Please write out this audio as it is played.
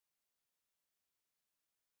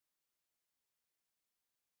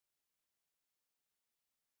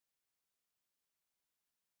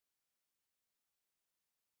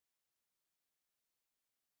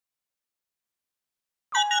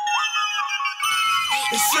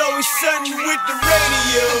It's always something with the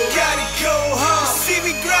radio. Gotta go home. See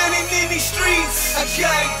me grinding in these streets. I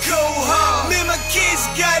gotta go home. Man, my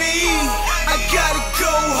kids gotta eat. I gotta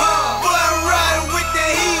go home. Boy, I'm riding with the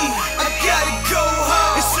heat. I gotta go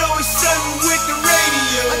home. It's always something with the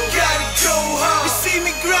radio. I gotta go home. You see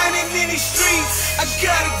me grinding in these streets. I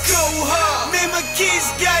gotta go home. Man, my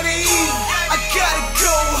kids gotta eat. I gotta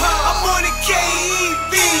go home. I'm on the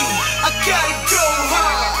KEB. I gotta go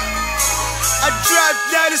home. I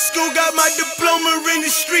dropped out of school, got my diploma in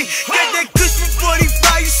the street. Got that Cushman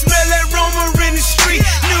 45, you smell that Roma in the street.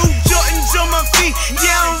 New Jordans on my feet,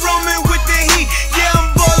 yeah, I'm roaming with the heat. Yeah,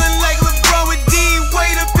 I'm ballin' like LeBron with D,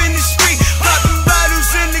 Wade up in the street. Popping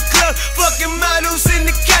bottles in the club, fucking models in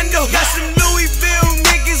the condo. Got some Louisville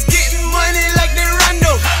niggas getting money like they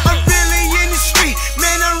Rondo. I'm really in the street,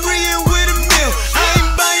 man, I'm real with a meal. I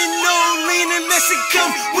ain't buying no lean unless it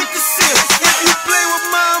come with the seal. If you play with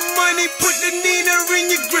my money, put the Nina in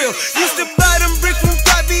your grill. Used to buy them bricks from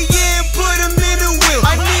Poppy, yeah, and put them in the wheel.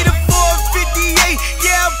 I need a 458,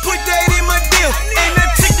 yeah, I put that in my deal. And I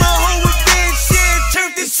took my whole revenge, yeah,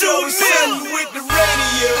 turned it to a meal. With the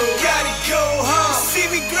radio, gotta go home. See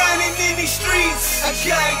me grinding in these streets, I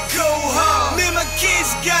gotta go home. Man, my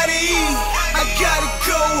kids gotta eat, I gotta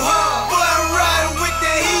go home. Boy, I'm riding with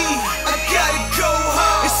the heat, I gotta go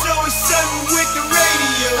home. It's always something with the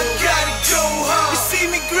radio, I gotta go home. You see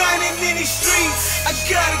me grinding in these streets, I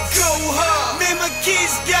gotta go home. Man, my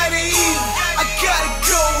kids gotta eat, I gotta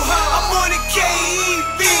go home. I'm on the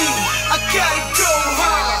KEB, I gotta go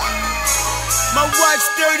home. My watch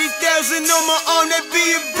 30,000 on my arm, that be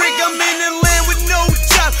a brick. I'm in the land with no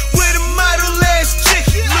job, with a model ass chick.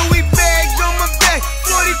 Louis bag on my back,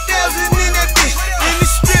 40,000 in that bitch. In the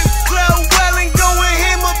strip club, wildin', going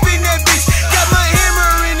ham up in that bitch. Got my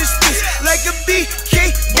hammer in this bitch, like a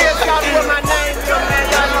BK. Yeah, shout out with my name, yo, man.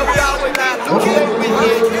 Y'all know we always out. Okay, big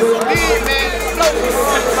man,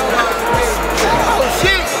 oh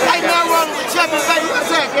shit, ain't nothing wrong with Chubbie Baby. What's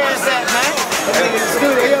that gas at, man?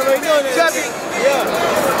 Chubbie, yeah.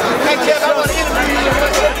 Hey, Chubbie, I want to interview you.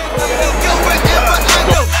 Go wherever I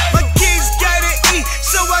go. My kids gotta eat,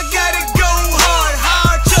 so I gotta go hard.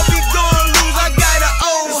 Hard, Chubbie gon' lose. I got an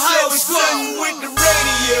old house. Something with the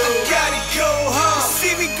radio. Gotta go home.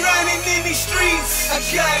 See me grinding in these streets. I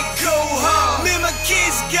gotta go home. Man, my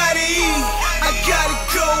kids gotta eat. I gotta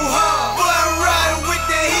go home.